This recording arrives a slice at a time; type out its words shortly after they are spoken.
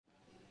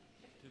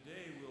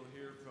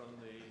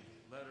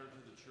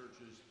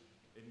churches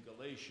in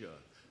Galatia,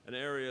 an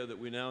area that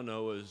we now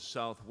know as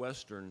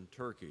southwestern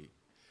Turkey.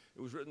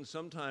 It was written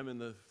sometime in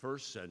the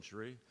 1st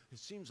century. It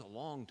seems a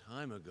long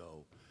time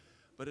ago,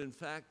 but in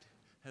fact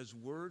has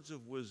words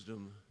of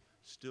wisdom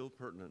still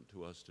pertinent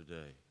to us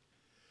today.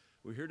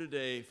 We're here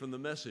today from the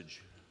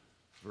Message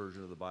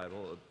version of the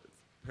Bible,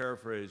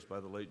 paraphrased by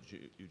the late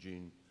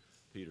Eugene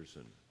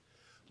Peterson.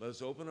 Let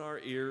us open our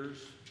ears,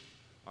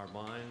 our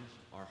minds,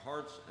 our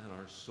hearts, and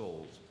our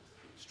souls.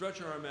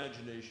 Stretch our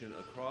imagination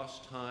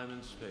across time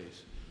and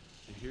space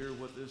to hear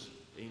what this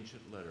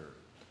ancient letter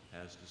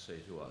has to say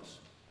to us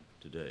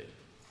today.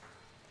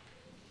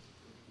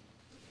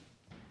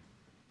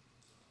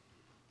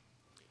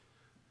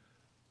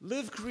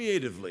 Live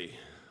creatively,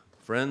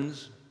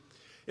 friends.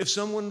 If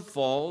someone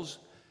falls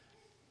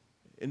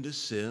into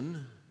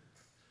sin,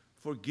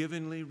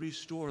 forgivingly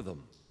restore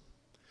them,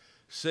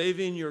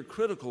 saving your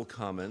critical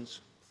comments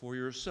for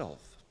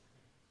yourself.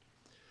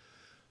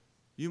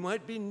 You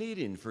might be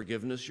needing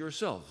forgiveness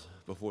yourself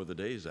before the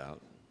day's out.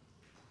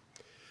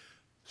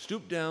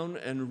 Stoop down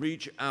and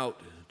reach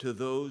out to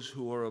those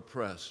who are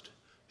oppressed.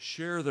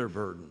 Share their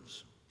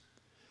burdens,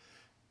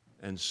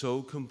 and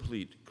so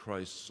complete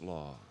Christ's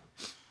law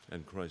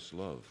and Christ's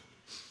love.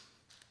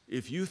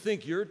 If you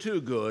think you're too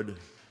good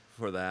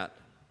for that,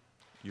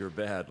 you're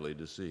badly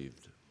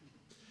deceived.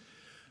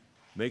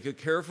 Make a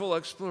careful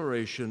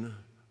exploration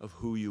of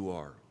who you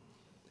are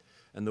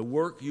and the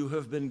work you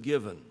have been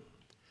given,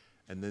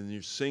 and then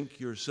you sink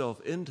yourself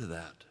into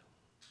that.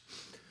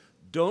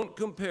 Don't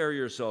compare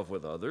yourself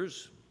with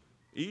others.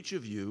 Each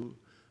of you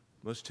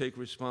must take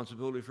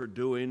responsibility for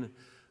doing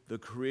the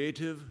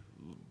creative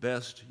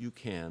best you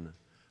can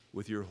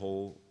with your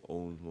whole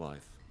own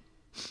life.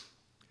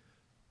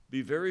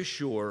 Be very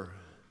sure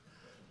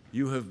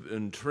you have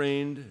been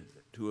trained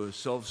to a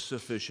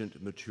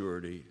self-sufficient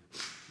maturity.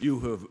 You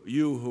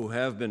who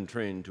have been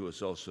trained to a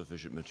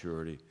self-sufficient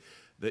maturity,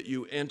 that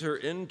you enter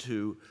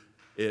into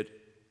it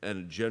and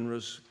a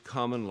generous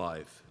common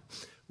life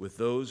with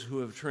those who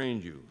have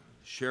trained you,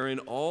 sharing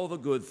all the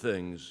good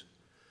things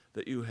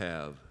that you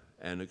have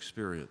and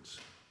experience.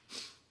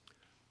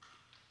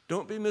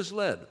 Don't be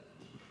misled.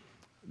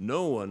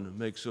 No one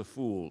makes a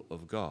fool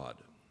of God.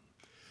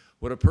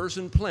 What a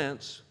person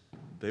plants,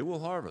 they will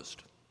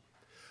harvest.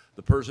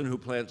 The person who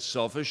plants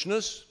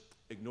selfishness,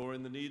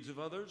 ignoring the needs of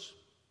others,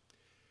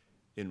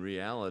 in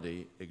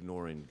reality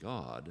ignoring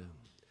God,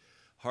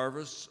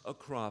 harvests a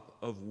crop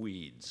of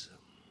weeds.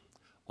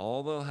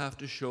 All they'll have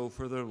to show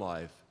for their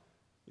life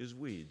is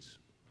weeds.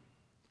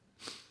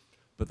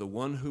 But the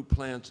one who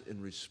plants in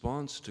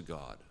response to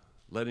God,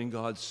 letting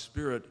God's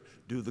Spirit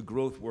do the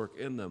growth work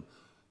in them,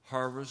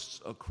 harvests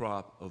a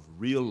crop of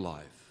real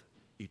life,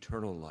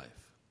 eternal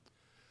life.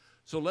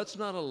 So let's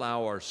not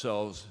allow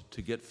ourselves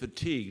to get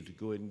fatigued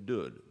going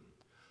good.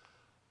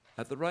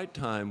 At the right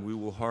time, we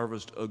will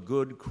harvest a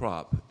good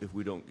crop if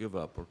we don't give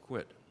up or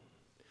quit.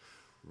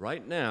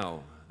 Right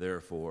now,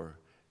 therefore,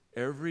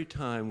 every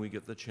time we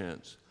get the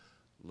chance,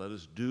 let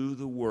us do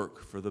the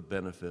work for the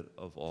benefit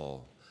of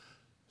all,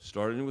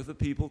 starting with the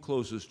people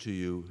closest to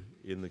you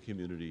in the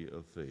community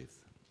of faith.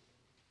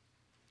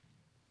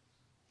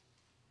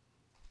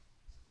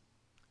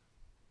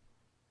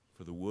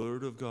 For the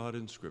Word of God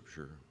in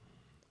Scripture,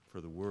 for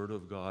the Word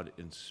of God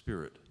in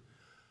Spirit,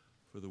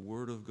 for the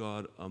Word of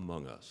God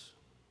among us.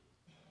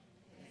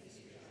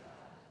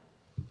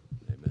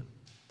 Amen.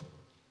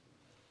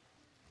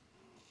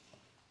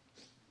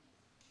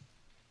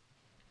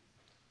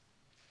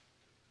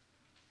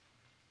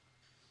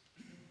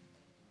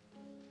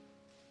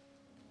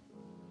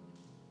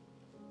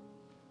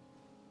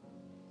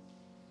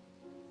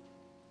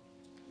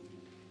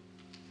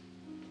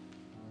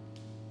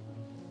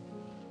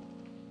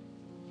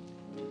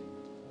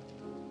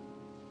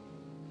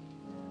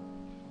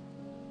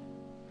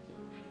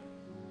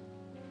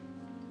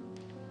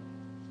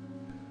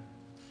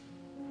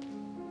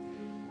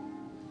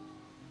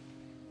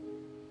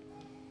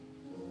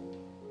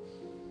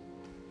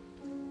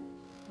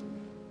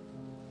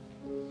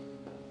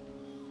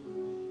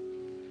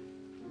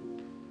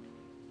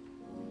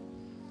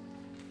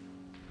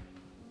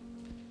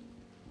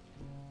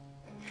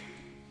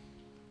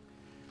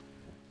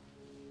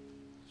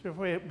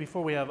 So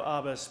before we have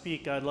Abba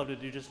speak, I'd love to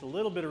do just a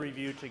little bit of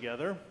review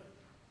together.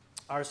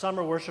 Our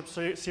summer worship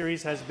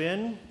series has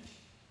been...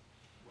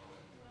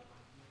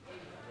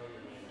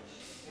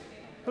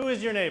 Who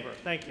is your neighbor?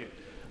 Thank you.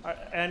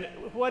 And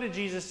what did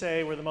Jesus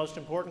say were the most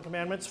important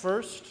commandments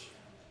first?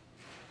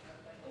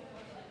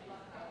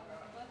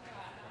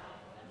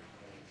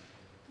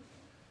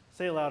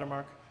 Say it louder,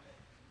 Mark.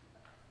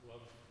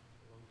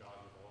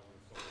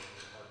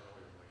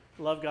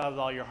 Love God with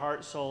all your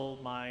heart, soul,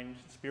 mind,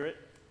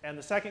 spirit. And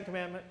the second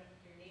commandment?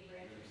 Your neighbor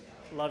as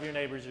yourself. Love your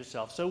neighbors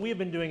yourself. So we have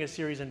been doing a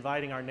series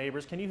inviting our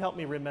neighbors. Can you help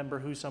me remember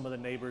who some of the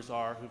neighbors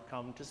are who've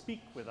come to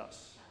speak with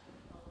us?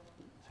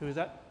 Who is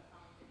that?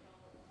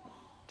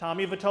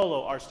 Tommy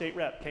Vitolo, our state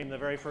rep, came the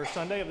very first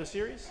Sunday of the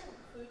series.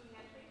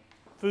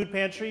 Food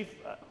pantry.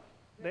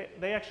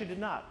 They actually did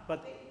not,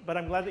 but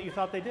I'm glad that you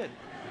thought they did.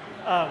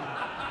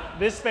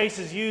 This space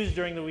is used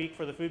during the week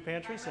for the food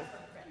pantry. So,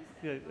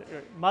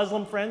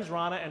 Muslim friends,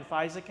 Rana and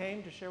Faiza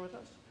came to share with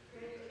us.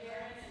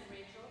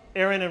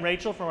 Aaron and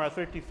Rachel from our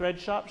Thrifty Thread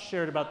Shop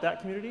shared about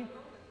that community.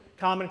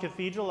 Common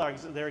Cathedral,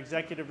 their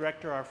executive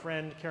director, our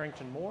friend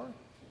Carrington Moore.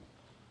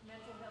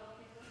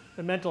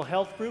 The mental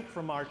health group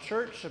from our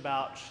church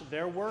about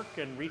their work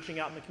and reaching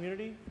out in the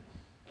community.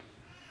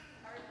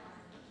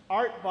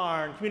 Art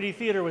Barn Community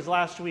Theater was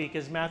last week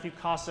as Matthew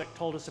Cossack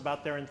told us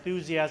about their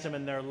enthusiasm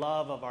and their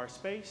love of our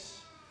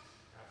space.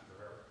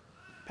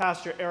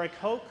 Pastor Eric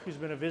Hoke, who's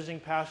been a visiting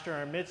pastor in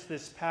our midst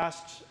this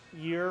past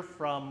year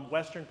from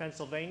Western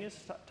Pennsylvania,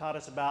 taught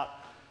us about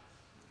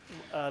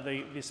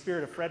the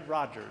spirit of Fred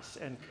Rogers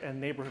and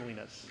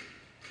neighborliness.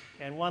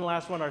 And one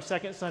last one, our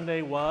second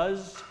Sunday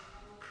was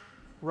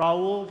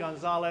Raul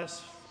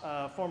Gonzalez,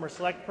 former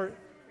select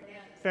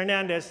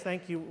Fernandez,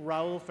 thank you,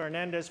 Raul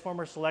Fernandez,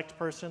 former select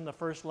person, the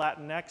first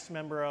Latinx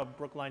member of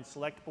Brookline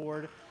Select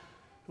Board,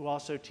 who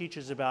also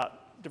teaches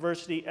about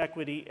diversity,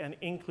 equity, and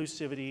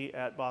inclusivity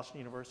at Boston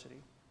University.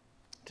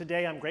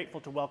 Today, I'm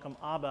grateful to welcome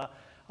Abba.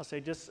 I'll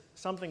say just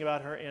something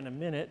about her in a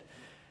minute.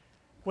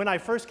 When I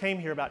first came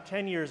here about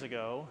 10 years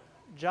ago,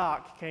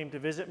 Jock came to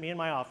visit me in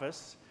my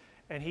office,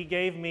 and he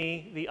gave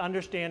me the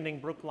Understanding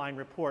Brookline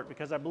report,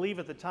 because I believe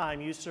at the time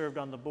you served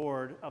on the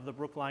board of the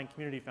Brookline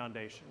Community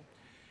Foundation.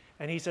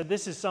 And he said,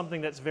 this is something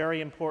that's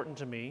very important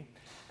to me.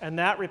 And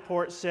that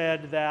report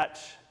said that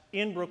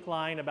in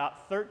Brookline,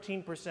 about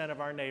 13% of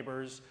our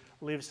neighbors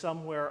live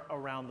somewhere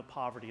around the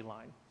poverty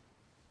line.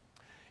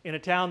 In a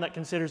town that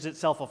considers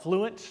itself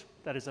affluent,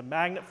 that is a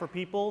magnet for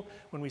people,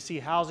 when we see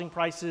housing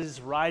prices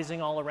rising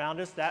all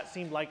around us, that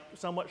seemed like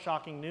somewhat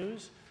shocking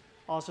news.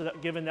 Also,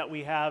 given that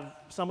we have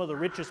some of the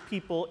richest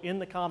people in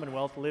the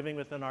Commonwealth living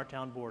within our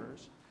town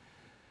borders.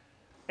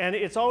 And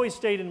it's always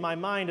stayed in my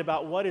mind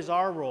about what is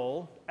our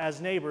role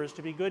as neighbors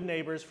to be good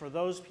neighbors for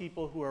those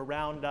people who are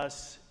around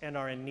us and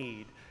are in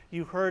need.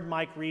 You heard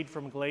Mike read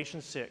from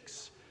Galatians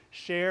 6,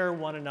 share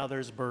one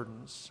another's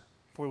burdens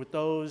for with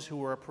those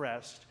who are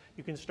oppressed.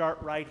 You can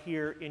start right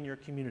here in your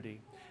community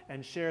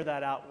and share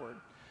that outward.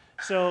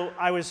 So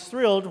I was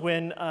thrilled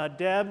when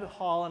Deb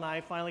Hall and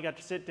I finally got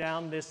to sit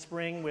down this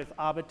spring with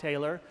Abba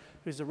Taylor,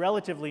 who's a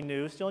relatively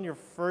new, still in your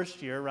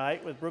first year,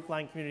 right, with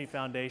Brookline Community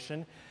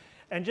Foundation,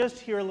 and just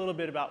hear a little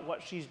bit about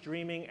what she's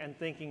dreaming and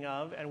thinking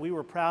of. And we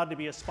were proud to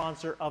be a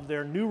sponsor of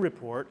their new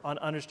report on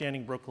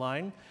Understanding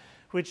Brookline,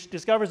 which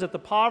discovers that the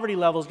poverty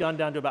level's gone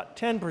down to about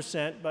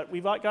 10%, but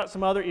we've got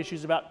some other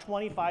issues. About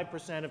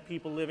 25% of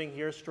people living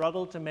here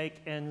struggle to make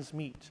ends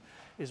meet,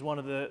 is one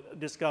of the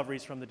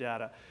discoveries from the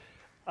data.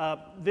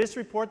 This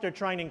report, they're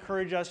trying to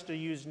encourage us to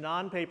use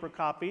non-paper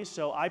copies,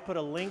 so I put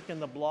a link in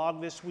the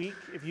blog this week.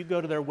 If you go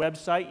to their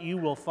website, you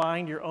will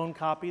find your own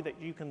copy that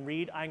you can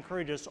read. I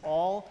encourage us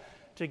all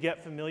to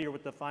get familiar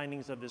with the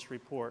findings of this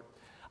report.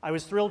 I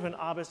was thrilled when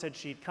Abba said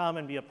she'd come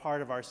and be a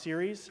part of our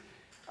series,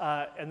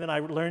 and then I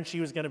learned she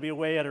was going to be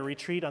away at a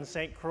retreat on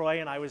St. Croix,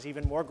 and I was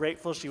even more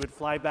grateful she would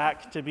fly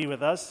back to be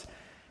with us.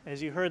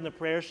 As you heard in the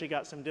prayer, she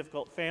got some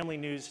difficult family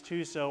news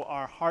too, so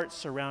our hearts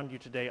surround you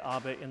today,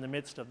 Abba, in the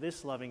midst of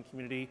this loving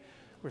community.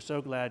 We're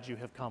so glad you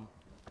have come.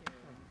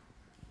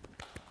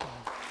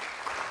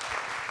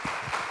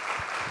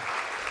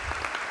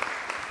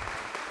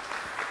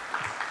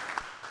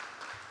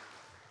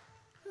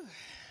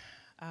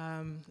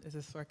 Is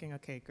this working?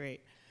 Okay,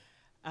 great.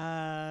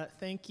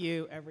 Thank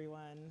you,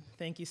 everyone.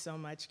 Thank you so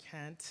much,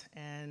 Kent,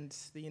 and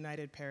the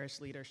United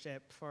Parish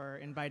leadership for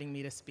inviting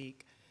me to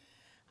speak.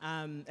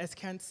 As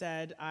Kent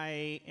said,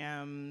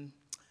 I'm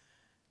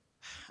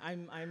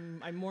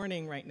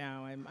mourning right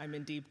now. I'm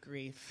in deep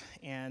grief,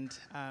 and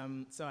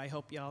so I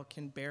hope y'all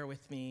can bear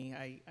with me.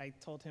 I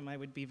told him I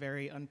would be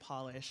very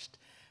unpolished.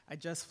 I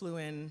just flew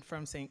in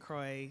from St.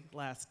 Croix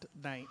last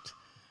night,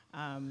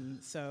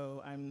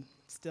 so I'm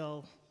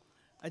still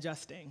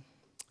adjusting.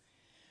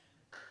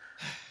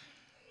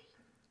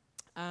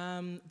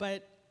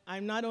 But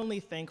I'm not only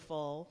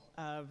thankful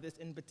of this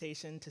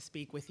invitation to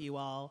speak with you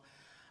all,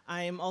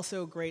 I am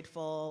also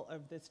grateful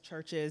of this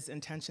church's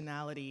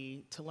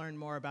intentionality to learn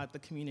more about the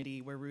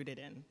community we're rooted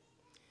in.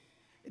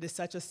 It is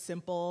such a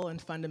simple and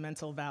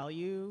fundamental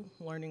value,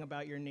 learning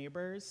about your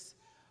neighbors,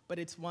 but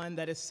it's one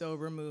that is so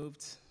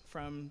removed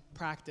from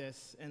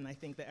practice in, I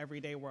think, the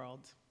everyday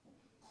world.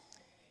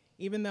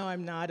 Even though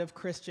I'm not of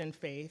Christian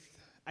faith,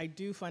 I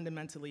do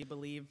fundamentally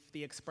believe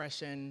the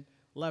expression,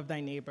 love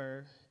thy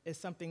neighbor, is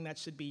something that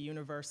should be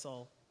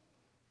universal,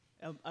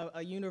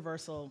 a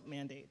universal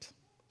mandate.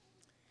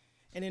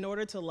 And in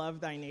order to love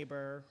thy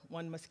neighbor,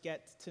 one must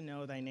get to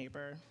know thy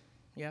neighbor,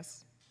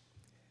 yes?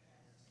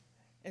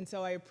 And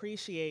so I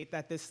appreciate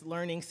that this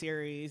learning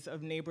series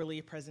of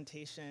neighborly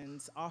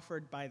presentations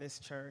offered by this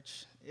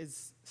church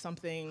is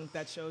something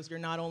that shows you're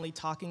not only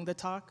talking the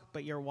talk,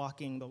 but you're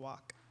walking the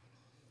walk.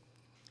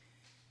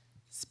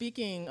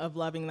 Speaking of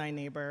loving thy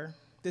neighbor,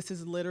 this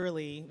is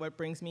literally what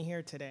brings me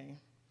here today.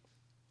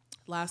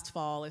 Last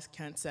fall, as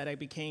Kent said, I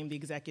became the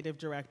executive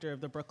director of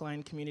the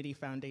Brookline Community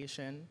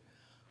Foundation,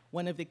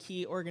 one of the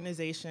key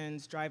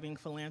organizations driving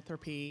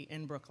philanthropy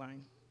in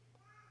Brookline.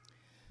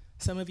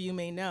 Some of you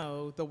may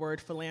know the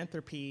word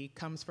philanthropy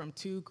comes from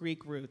two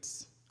Greek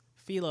roots,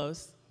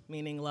 philos,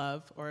 meaning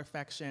love or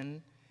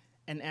affection,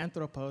 and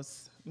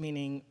anthropos,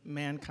 meaning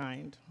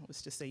mankind,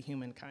 let's just say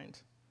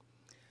humankind.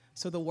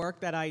 So the work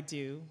that I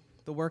do,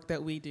 the work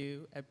that we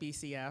do at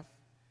BCF,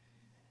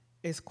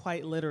 is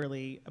quite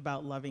literally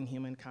about loving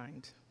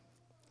humankind.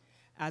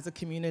 As a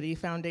community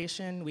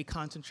foundation, we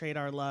concentrate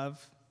our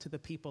love to the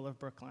people of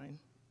Brookline.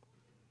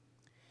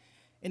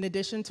 In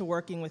addition to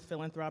working with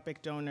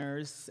philanthropic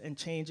donors and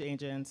change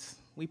agents,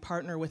 we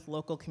partner with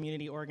local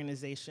community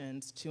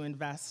organizations to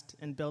invest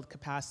and build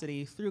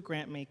capacity through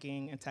grant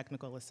making and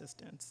technical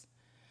assistance.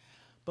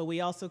 But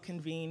we also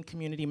convene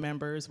community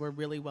members. We're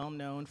really well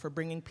known for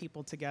bringing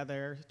people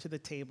together to the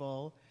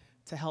table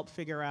to help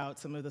figure out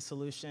some of the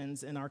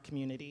solutions in our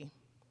community.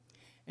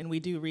 And we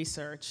do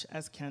research,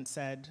 as Kent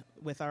said,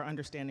 with our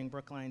Understanding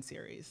Brookline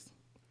series.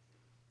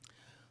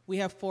 We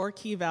have 4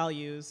 key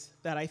values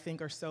that I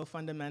think are so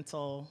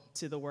fundamental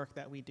to the work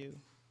that we do.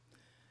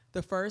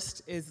 The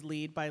first is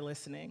lead by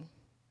listening.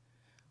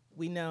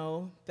 We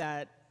know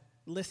that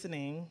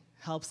listening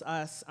helps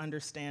us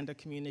understand a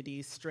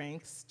community's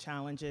strengths,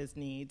 challenges,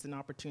 needs, and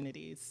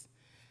opportunities.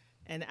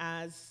 And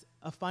as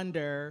a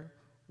funder,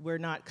 we're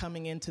not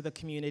coming into the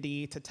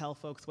community to tell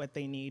folks what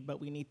they need, but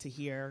we need to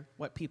hear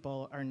what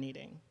people are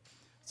needing.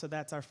 So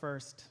that's our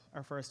first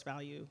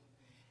value.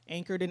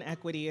 Anchored in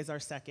equity is our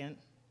second.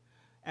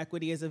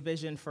 Equity is a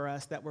vision for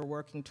us that we're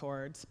working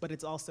towards, but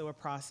it's also a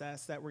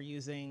process that we're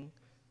using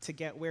to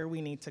get where we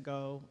need to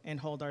go and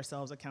hold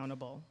ourselves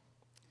accountable.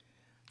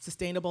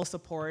 Sustainable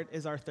support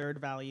is our third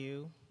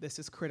value. This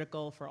is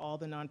critical for all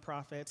the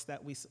nonprofits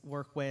that we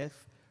work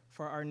with,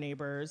 for our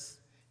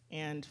neighbors,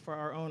 and for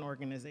our own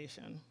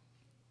organization.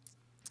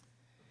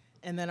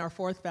 And then our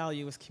fourth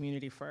value is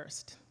community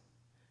first.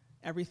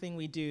 Everything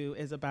we do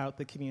is about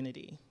the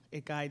community.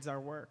 It guides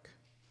our work.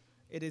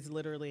 It is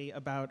literally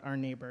about our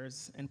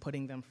neighbors and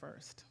putting them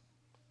first.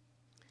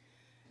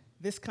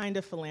 This kind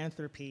of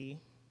philanthropy,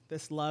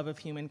 this love of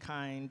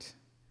humankind,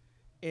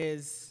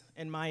 is,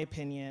 in my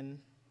opinion,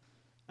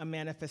 a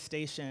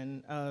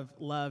manifestation of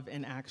love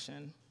in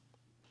action.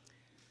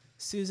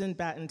 Susan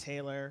Batten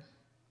Taylor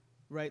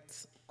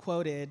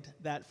quoted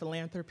that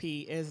philanthropy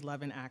is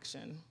love in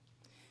action.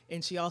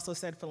 And she also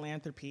said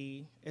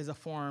philanthropy is a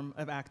form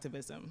of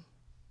activism.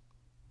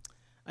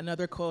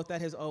 Another quote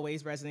that has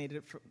always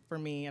resonated for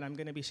me, and I'm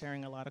going to be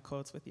sharing a lot of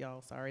quotes with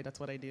y'all, sorry, that's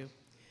what I do,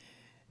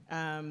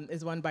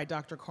 is one by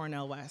Dr.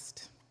 Cornel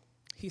West.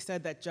 He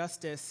said that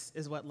justice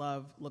is what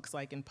love looks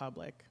like in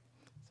public.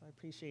 So I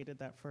appreciated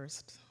that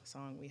first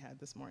song we had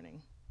this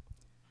morning.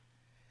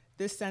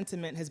 This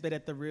sentiment has been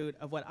at the root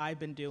of what I've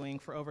been doing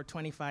for over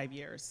 25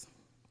 years.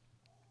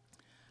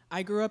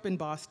 I grew up in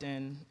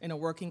Boston in a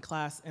working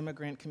class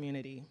immigrant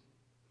community.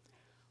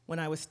 When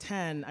I was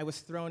 10, I was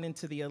thrown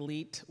into the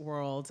elite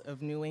world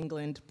of New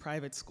England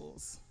private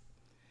schools.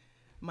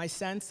 My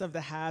sense of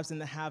the haves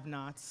and the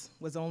have-nots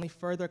was only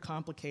further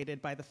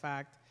complicated by the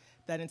fact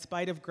that in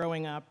spite of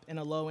growing up in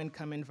a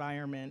low-income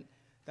environment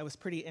that was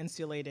pretty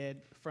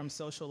insulated from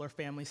social or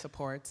family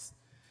supports,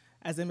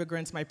 as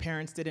immigrants, my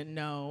parents didn't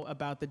know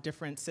about the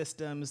different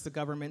systems, the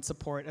government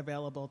support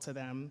available to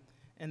them,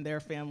 and their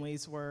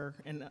families were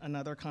in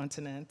another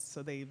continent,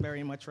 so they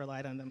very much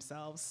relied on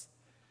themselves.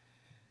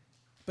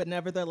 But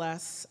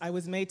nevertheless, I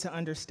was made to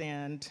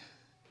understand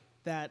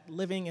that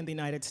living in the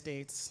United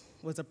States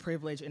was a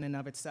privilege in and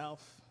of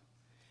itself,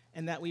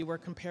 and that we were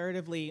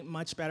comparatively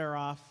much better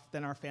off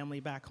than our family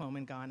back home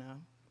in Ghana,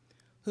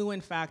 who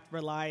in fact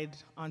relied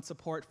on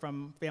support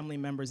from family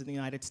members in the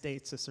United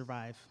States to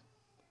survive.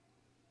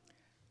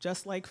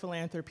 Just like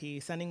philanthropy,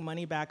 sending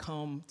money back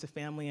home to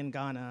family in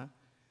Ghana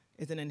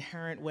is an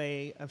inherent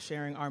way of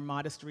sharing our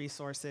modest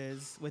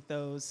resources with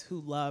those who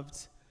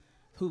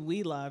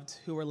we loved,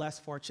 who were less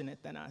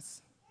fortunate than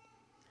us.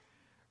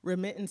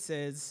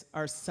 Remittances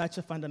are such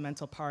a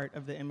fundamental part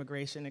of the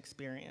immigration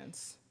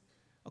experience.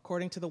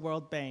 According to the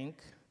World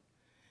Bank,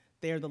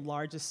 they are the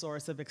largest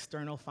source of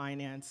external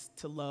finance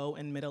to low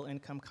and middle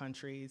income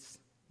countries,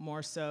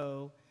 more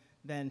so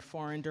than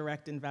foreign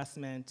direct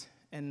investment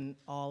and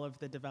all of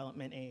the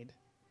development aid.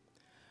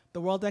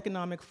 The World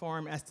Economic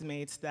Forum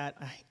estimates that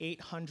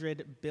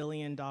 $800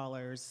 billion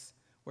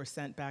were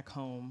sent back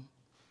home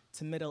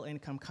to middle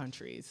income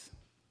countries.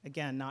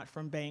 Again, not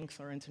from banks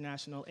or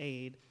international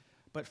aid,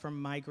 but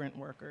from migrant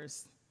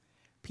workers,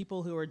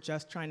 people who are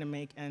just trying to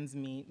make ends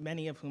meet,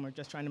 many of whom are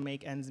just trying to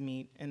make ends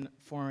meet in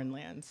foreign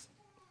lands.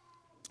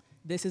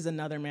 This is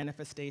another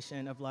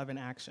manifestation of love in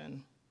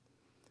action.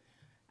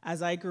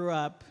 As I grew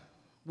up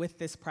with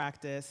this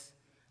practice,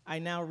 I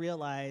now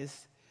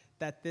realize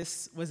that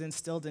this was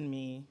instilled in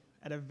me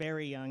at a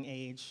very young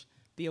age,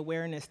 the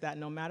awareness that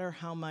no matter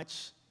how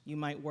much you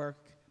might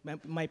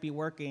be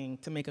working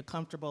to make a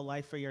comfortable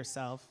life for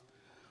yourself,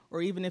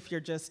 or even if you're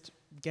just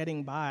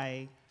getting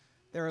by,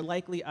 there are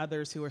likely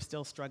others who are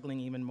still struggling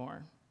even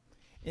more.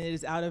 And it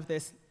is out of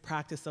this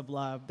practice of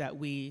love that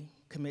we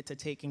commit to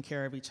taking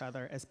care of each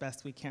other as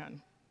best we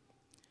can.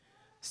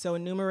 So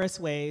in numerous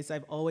ways,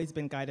 I've always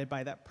been guided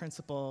by that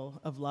principle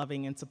of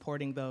loving and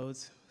supporting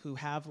those who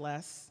have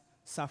less,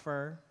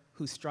 suffer,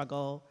 who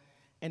struggle,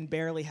 and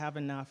barely have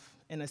enough,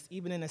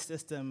 even in a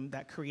system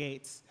that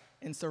creates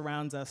and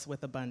surrounds us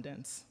with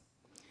abundance,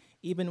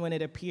 even when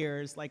it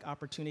appears like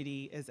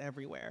opportunity is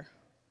everywhere.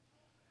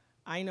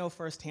 I know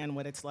firsthand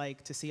what it's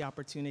like to see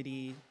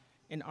opportunity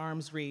in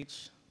arm's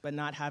reach, but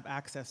not have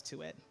access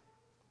to it.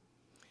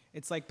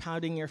 It's like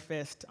pounding your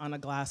fist on a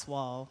glass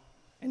wall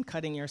and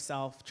cutting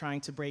yourself trying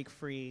to break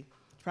through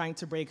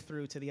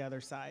to the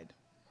other side.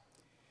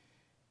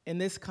 In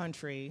this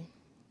country,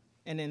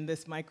 and in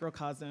this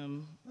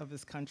microcosm of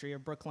this country,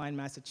 of Brookline,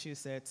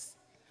 Massachusetts,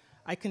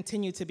 I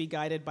continue to be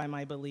guided by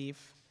my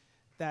belief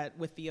that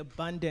with the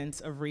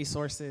abundance of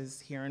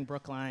resources here in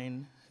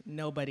Brookline,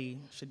 nobody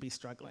should be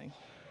struggling.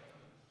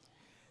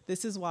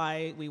 This is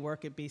why we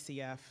work at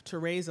BCF, to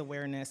raise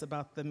awareness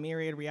about the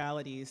myriad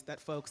realities that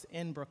folks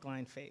in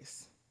Brookline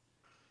face.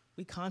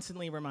 We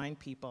constantly remind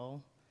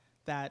people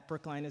that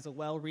Brookline is a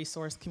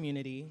well-resourced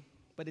community,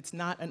 but it's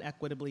not an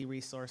equitably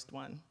resourced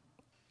one.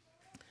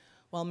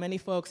 While many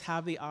folks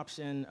have the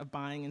option of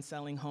buying and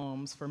selling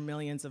homes for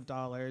millions of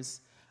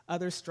dollars,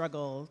 others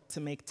struggle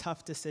to make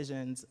tough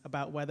decisions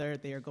about whether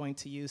they are going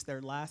to use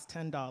their last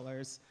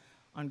 $10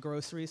 on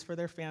groceries for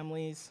their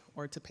families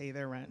or to pay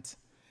their rent.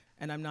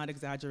 And I'm not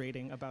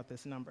exaggerating about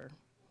this number.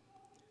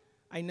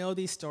 I know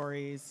these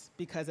stories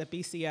because at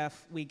BCF,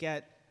 we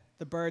get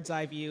the bird's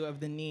eye view of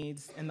the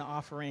needs and the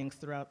offerings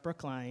throughout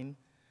Brookline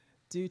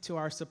due to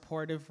our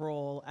supportive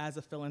role as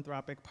a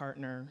philanthropic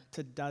partner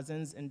to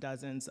dozens and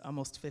dozens,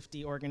 almost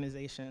 50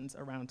 organizations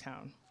around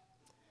town.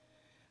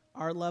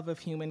 Our love of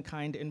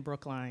humankind in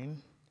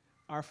Brookline,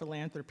 our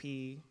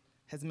philanthropy,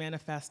 has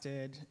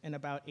manifested in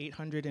about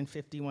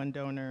 851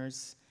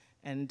 donors,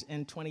 and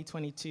in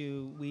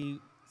 2022, we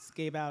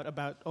gave out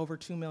about over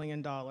 $2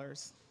 million.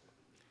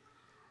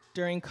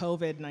 During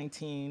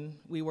COVID-19,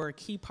 we were a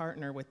key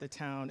partner with the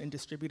town in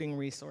distributing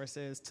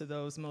resources to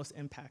those most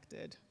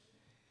impacted.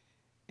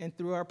 And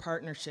through our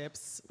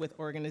partnerships with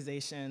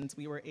organizations,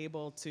 we were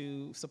able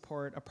to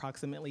support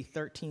approximately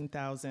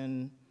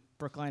 13,000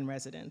 Brookline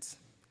residents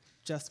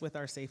just with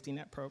our safety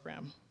net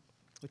program,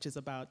 which is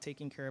about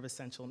taking care of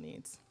essential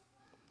needs.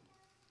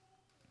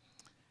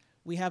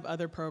 We have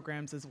other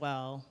programs as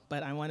well,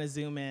 but I want to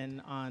zoom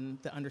in on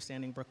the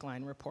Understanding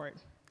Brookline report.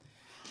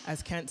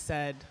 As Kent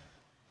said,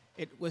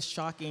 it was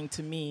shocking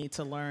to me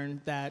to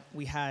learn that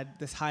we had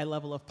this high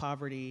level of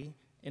poverty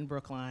in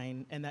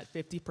Brookline and that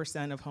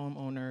 50% of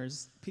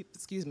homeowners,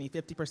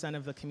 50%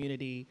 of the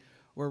community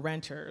were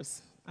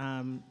renters,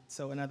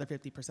 so another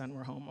 50%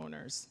 were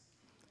homeowners.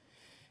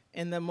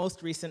 In the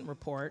most recent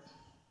report,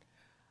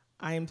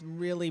 I am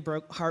really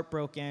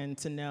heartbroken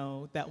to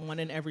know that 1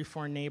 in every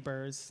 4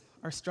 neighbors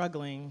are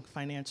struggling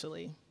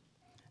financially,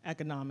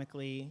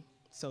 economically,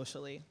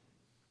 socially.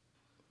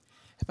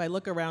 If I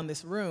look around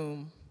this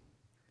room,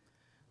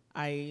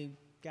 I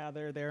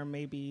gather there are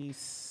maybe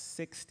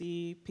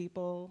 60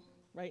 people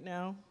right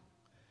now,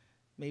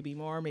 maybe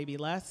more, maybe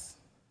less.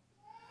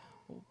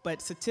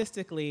 But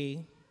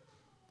statistically,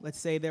 let's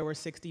say there were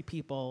 60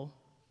 people.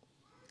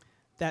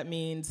 That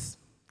means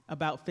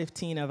about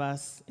 15 of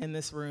us in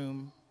this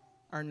room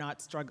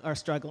are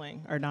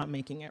struggling, are not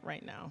making it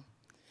right now.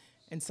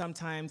 And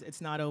sometimes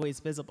it's not always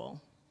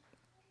visible.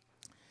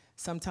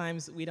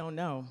 Sometimes we don't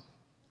know.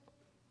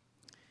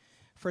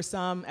 For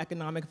some,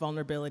 economic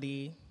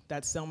vulnerability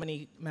that so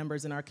many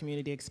members in our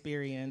community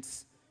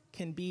experience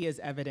can be as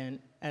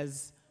evident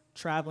as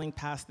traveling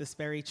past this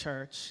very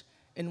church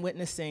and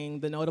witnessing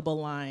the notable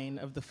line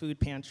of the food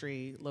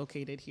pantry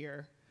located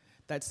here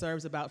that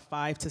serves about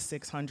 500 to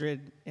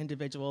 600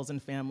 individuals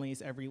and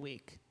families every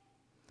week.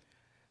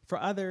 For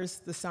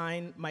others, the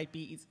signs might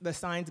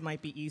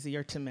be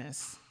easier to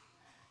miss,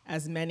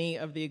 as many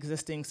of the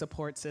existing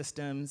support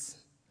systems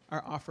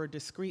are offered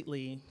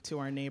discreetly to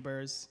our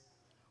neighbors,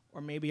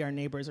 or maybe our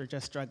neighbors are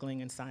just struggling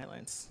in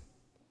silence.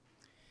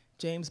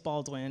 James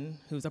Baldwin,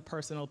 who's a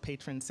personal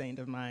patron saint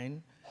of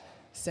mine,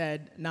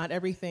 said, "Not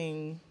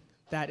everything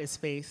that is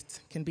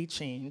faced can be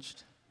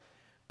changed,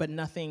 but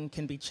nothing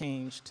can be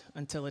changed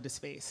until it is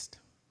faced."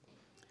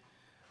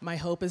 My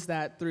hope is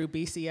that through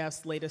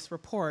BCF's latest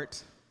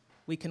report,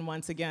 we can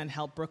once again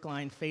help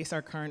Brookline face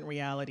our current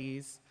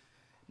realities,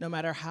 no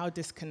matter how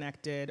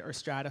disconnected or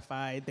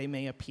stratified they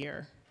may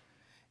appear,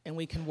 and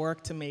we can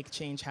work to make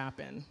change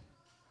happen.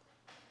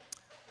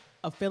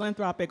 A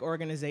philanthropic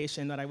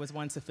organization that I was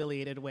once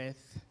affiliated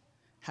with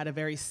had a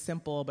very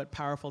simple but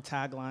powerful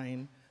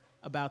tagline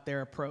about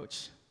their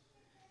approach,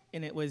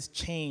 and it was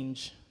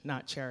change,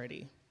 not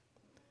charity.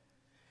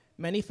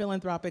 Many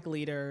philanthropic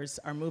leaders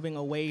are moving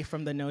away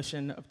from the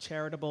notion of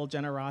charitable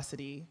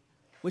generosity,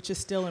 which is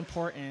still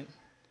important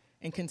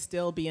and can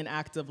still be an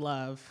act of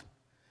love,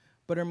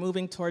 but are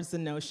moving towards the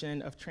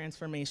notion of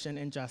transformation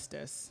and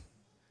justice.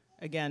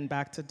 Again,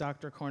 back to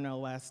Dr.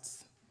 Cornel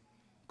West's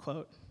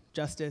quote,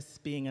 "Justice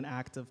being an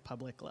act of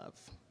public love."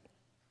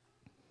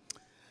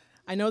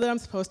 I know that I'm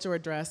supposed to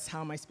address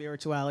how my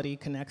spirituality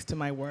connects to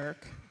my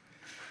work,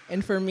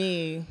 and for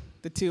me,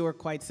 the two are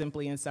quite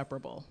simply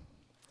inseparable.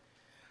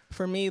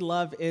 For me,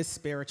 love is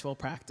spiritual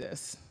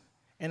practice,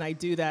 and I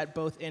do that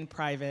both in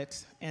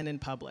private and in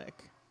public,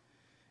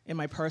 in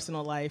my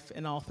personal life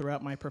and all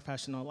throughout my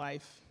professional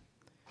life,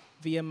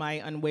 via my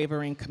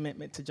unwavering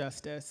commitment to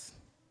justice.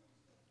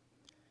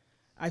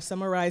 I've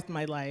summarized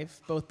my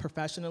life, both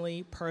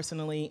professionally,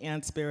 personally,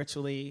 and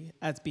spiritually,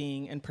 as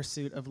being in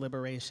pursuit of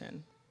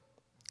liberation,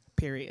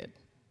 period.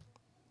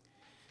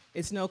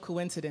 It's no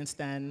coincidence,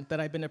 then, that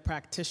I've been a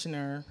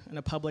practitioner and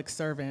a public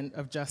servant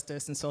of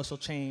justice and social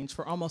change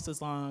for almost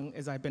as long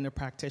as I've been a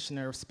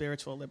practitioner of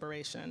spiritual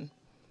liberation.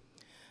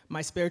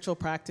 My spiritual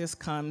practice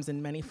comes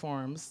in many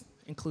forms,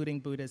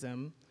 including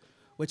Buddhism,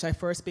 which I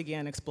first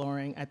began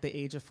exploring at the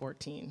age of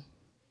 14,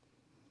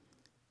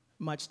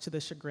 much to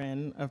the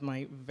chagrin of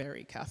my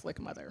very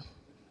Catholic mother.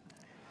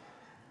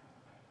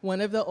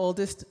 One of the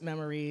oldest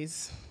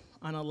memories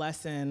on a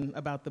lesson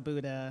about the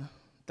Buddha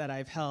that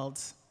I've held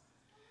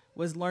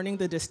was learning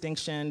the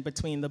distinction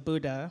between the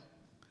Buddha,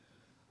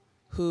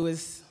 who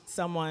is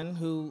someone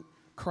who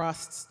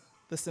crossed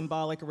the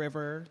symbolic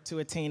river to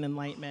attain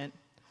enlightenment,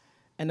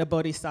 and a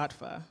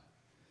bodhisattva,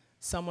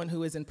 someone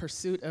who is in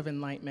pursuit of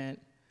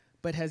enlightenment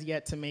but has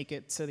yet to make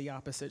it to the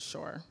opposite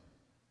shore.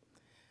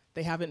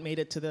 They haven't made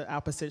it to the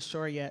opposite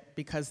shore yet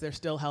because they're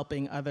still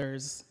helping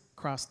others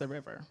cross the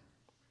river.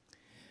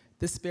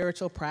 This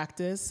spiritual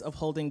practice of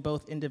holding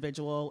both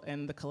individual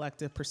and the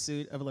collective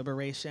pursuit of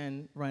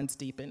liberation runs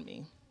deep in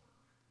me.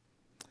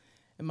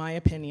 In my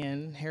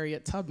opinion,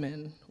 Harriet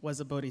Tubman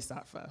was a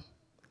bodhisattva,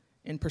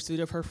 in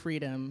pursuit of her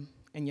freedom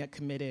and yet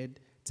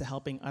committed to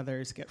helping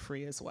others get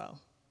free as well.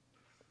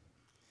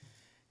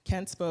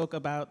 Kent spoke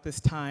about this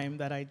time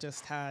that I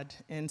just had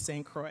in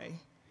St. Croix.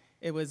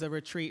 It was a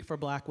retreat for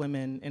Black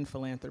women in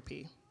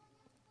philanthropy.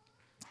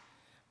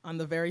 On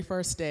the very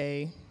first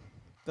day,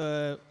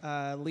 the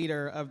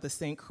leader of the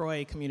St.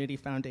 Croix Community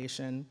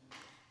Foundation,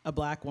 a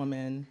Black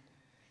woman,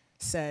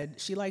 said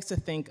she likes to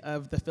think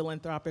of the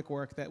philanthropic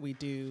work that we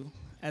do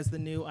as the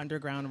new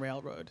Underground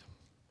Railroad.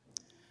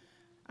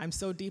 I'm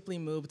so deeply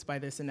moved by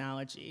this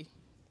analogy,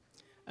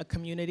 a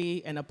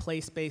community and a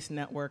place-based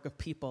network of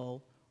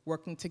people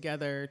working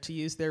together to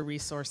use their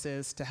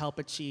resources to help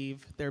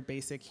achieve their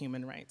basic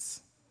human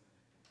rights.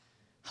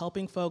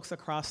 Helping folks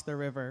across the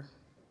river,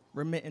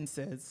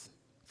 remittances,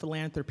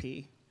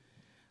 philanthropy,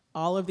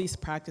 all of these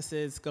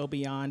practices go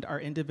beyond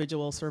our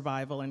individual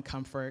survival and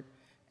comfort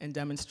and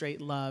demonstrate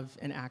love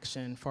and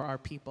action for our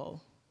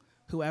people,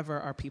 whoever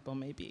our people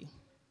may be.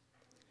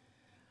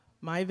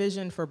 My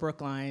vision for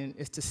Brookline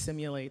is to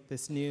simulate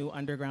this new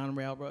Underground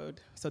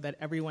Railroad so that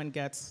everyone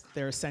gets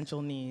their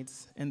essential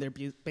needs and their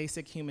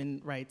basic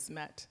human rights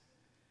met,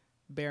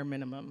 bare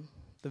minimum,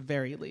 the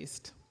very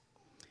least.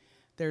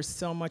 There's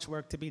so much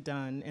work to be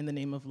done in the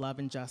name of love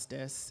and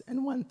justice,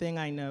 and one thing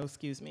I know,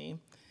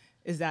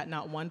 is that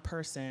not one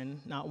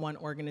person, not one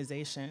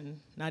organization,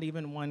 not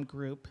even one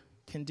group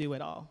can do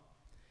it all.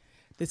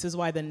 This is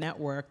why the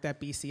network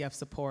that BCF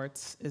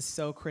supports is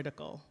so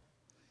critical.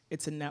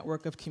 It's a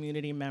network of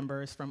community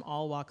members from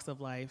all walks of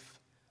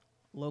life,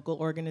 local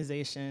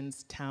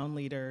organizations, town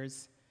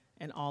leaders,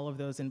 and all of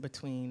those in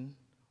between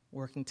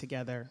working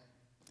together.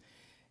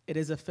 It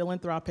is a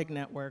philanthropic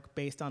network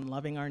based on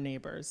loving our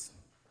neighbors.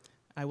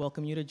 I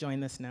welcome you to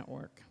join this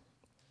network.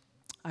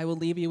 I will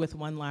leave you with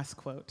one last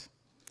quote.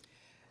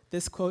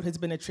 This quote has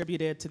been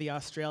attributed to the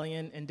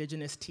Australian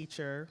Indigenous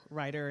teacher,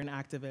 writer, and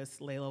activist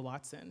Layla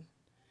Watson,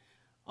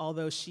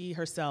 although she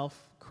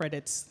herself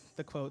credits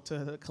the quote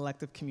to the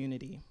collective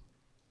community.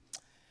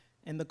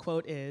 And the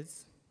quote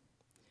is,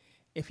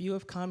 "If you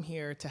have come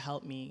here to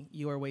help me,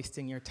 you are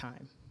wasting your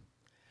time.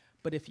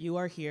 But if you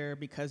are here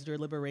because your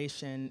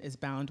liberation is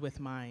bound with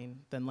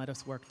mine, then let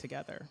us work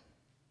together."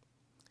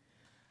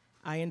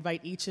 I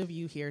invite each of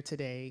you here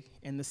today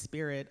in the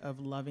spirit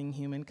of loving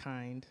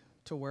humankind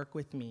to work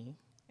with me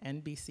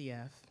and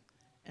BCF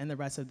and the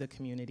rest of the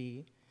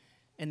community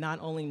in not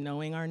only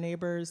knowing our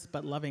neighbors,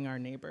 but loving our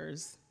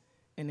neighbors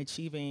and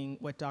achieving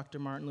what Dr.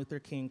 Martin Luther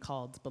King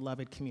called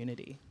beloved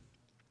community,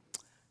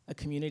 a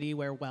community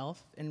where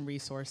wealth and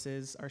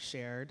resources are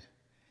shared,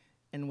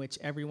 in which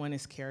everyone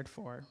is cared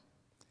for,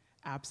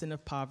 absent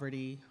of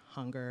poverty,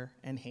 hunger,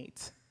 and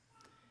hate.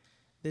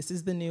 This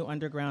is the new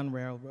Underground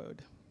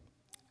Railroad.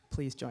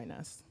 Please join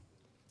us.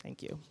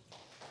 Thank you.